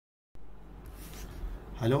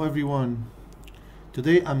Hello everyone.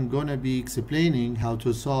 Today I'm gonna be explaining how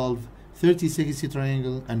to solve 30-60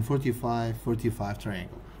 triangle and 45-45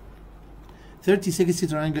 triangle. 30-60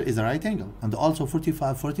 triangle is a right angle and also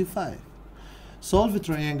 45-45. Solve a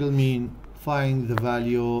triangle mean find the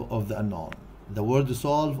value of the unknown. The word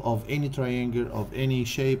solve of any triangle of any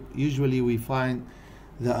shape, usually we find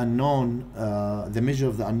the unknown, the measure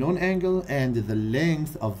of the unknown angle and the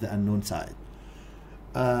length of the unknown side.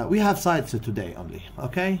 We have sides today only,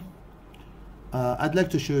 okay? I'd like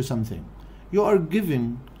to show you something. You are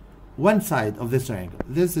given one side of this triangle.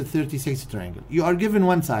 This is a 30-60 triangle. You are given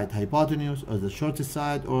one side, hypotenuse, or the shortest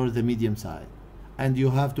side, or the medium side. And you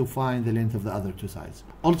have to find the length of the other two sides.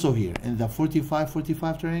 Also here, in the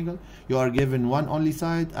 45-45 triangle, you are given one only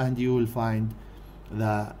side, and you will find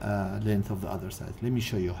the length of the other side. Let me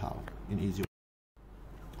show you how, in easy way.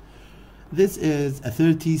 This is a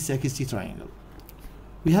 30-60 triangle.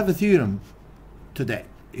 We have a theorem today.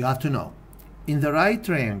 You have to know. In the right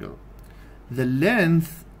triangle, the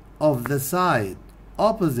length of the side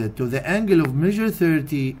opposite to the angle of measure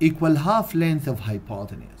 30 equal half length of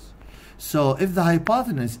hypotenuse. So if the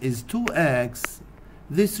hypotenuse is 2x,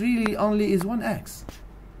 this really only is 1x.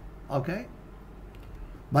 Okay?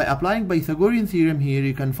 By applying Pythagorean theorem here,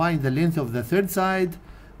 you can find the length of the third side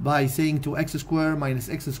by saying 2x squared minus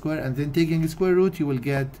x squared and then taking a square root, you will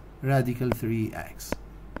get radical 3x.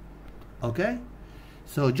 Okay?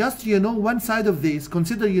 So just you know one side of this,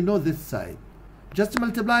 consider you know this side. Just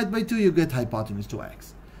multiply it by 2, you get hypotenuse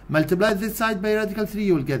 2x. Multiply this side by radical 3,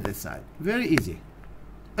 you will get this side. Very easy.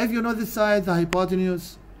 If you know this side, the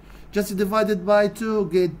hypotenuse, just divide it by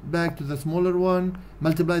 2, get back to the smaller one,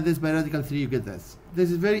 multiply this by radical 3, you get this.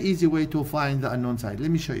 This is a very easy way to find the unknown side.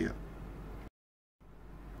 Let me show you.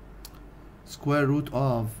 Square root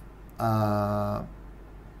of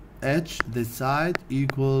h, this side,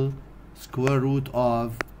 equal square root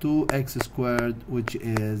of 2x squared, which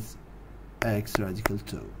is x radical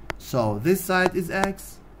 2. So this side is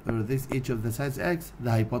x, or this each of the sides x,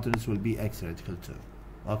 the hypotenuse will be x radical 2.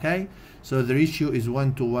 Okay? So the ratio is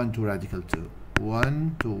 1 to 1 to radical 2.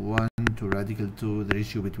 1 to 1 to radical 2, the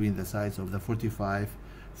ratio between the sides of the 45-45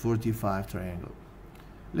 triangle.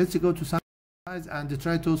 Let's go to some sides and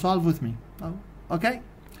try to solve with me. Okay?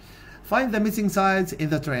 Find the missing sides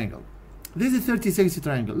in the triangle. This is 30-60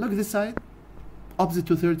 triangle. Look this side, opposite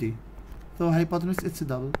to 30. So hypotenuse, it's a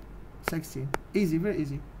double, 16. Easy, very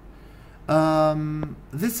easy.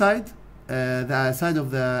 This side, the side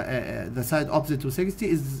of the side opposite to 60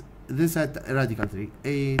 is this side radical 3.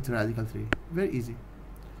 8 radical 3. Very easy.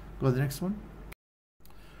 Go to the next one.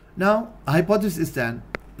 Now hypotenuse is 10.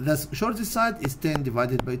 The shortest side is 10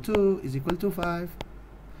 divided by 2 is equal to 5.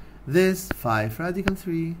 This 5 radical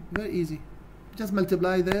 3. Very easy. Just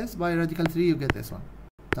multiply this by radical 3, you get this one.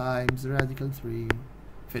 Times radical 3.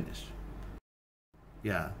 Finish.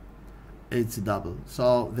 Yeah. It's double.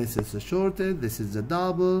 So this is the shorted, this is the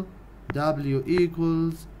double. W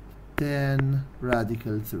equals 10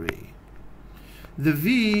 radical 3. The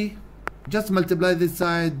V, just multiply this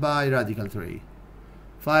side by radical 3.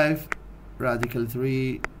 5 radical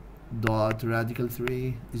 3 dot radical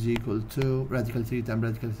 3 is equal to radical 3 times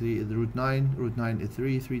radical 3 is root 9. Root 9 is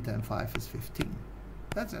 3. 3 times 5 is 15.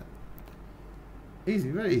 That's it.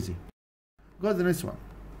 Easy, very easy. Go to the next one.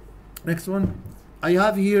 Next one. I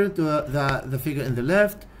have here the figure in the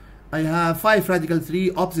left. I have 5 radical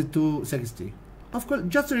 3 opposite to 60. Of course,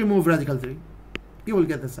 just remove radical 3. You will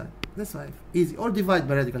get this side. This 5. Easy. Or divide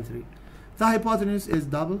by radical 3. The hypotenuse is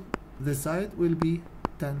double. This side will be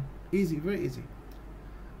 10. Easy, very easy.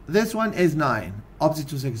 This one is 9, opposite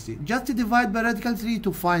to 60. Just to divide by radical 3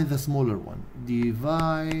 to find the smaller one.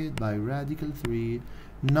 Divide by radical 3,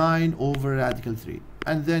 9 over radical 3.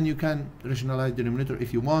 And then you can rationalize the denominator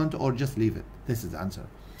if you want, or just leave it. This is the answer.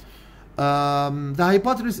 The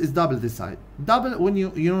hypotenuse is double this side. Double, when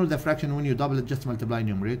you know the fraction, when you double it, just multiply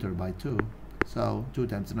numerator by 2. So 2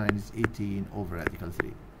 times 9 is 18 over radical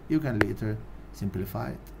 3. You can later simplify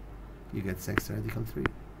it. You get 6 radical 3.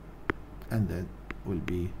 And then will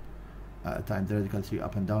be times the radical 3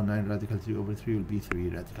 up and down. 9 radical 3 over 3 will be 3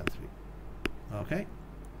 radical 3. Okay?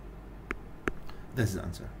 This is the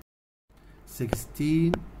answer.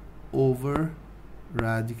 16 over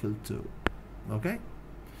radical 2. Okay?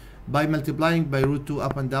 By multiplying by root 2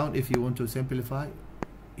 up and down, if you want to simplify,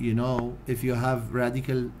 you know, if you have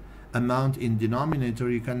radical amount in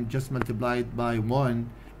denominator, you can just multiply it by 1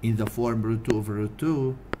 in the form root 2 over root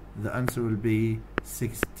 2. The answer will be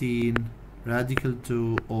 16 radical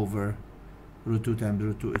 2 over root 2 times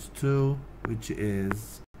root 2 is 2, which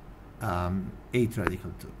is 8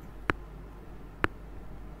 radical 2.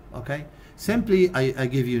 Okay, simply I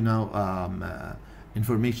give you now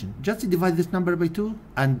information. Just divide this number by 2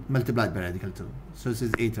 and multiply it by radical 2. So this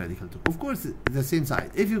is 8 radical 2. Of course, the same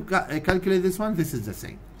side. If you calculate this one, this is the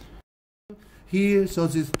same. Here, so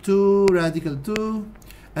this is 2 radical 2,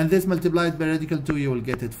 and this multiplied by radical 2, you will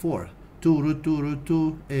get it 4. 2 root 2 root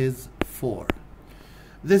 2 is 4.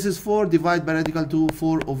 This is 4 divided by radical 2,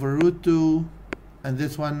 4 over root 2, and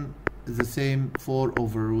this one is the same, 4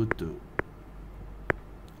 over root 2.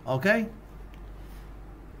 Okay?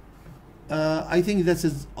 I think this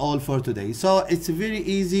is all for today. So it's a very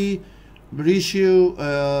easy ratio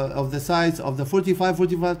of the sides of the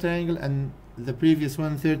 45-45 triangle and the previous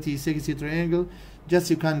one 30-60 triangle. Just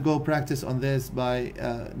you can go practice on this by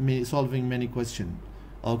solving many questions.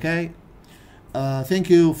 Okay? Thank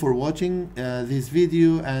you for watching this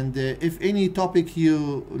video, and if any topic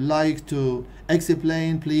you like to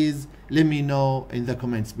explain, please let me know in the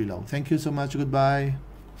comments below. Thank you so much. Goodbye.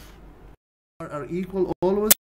 Are equal always.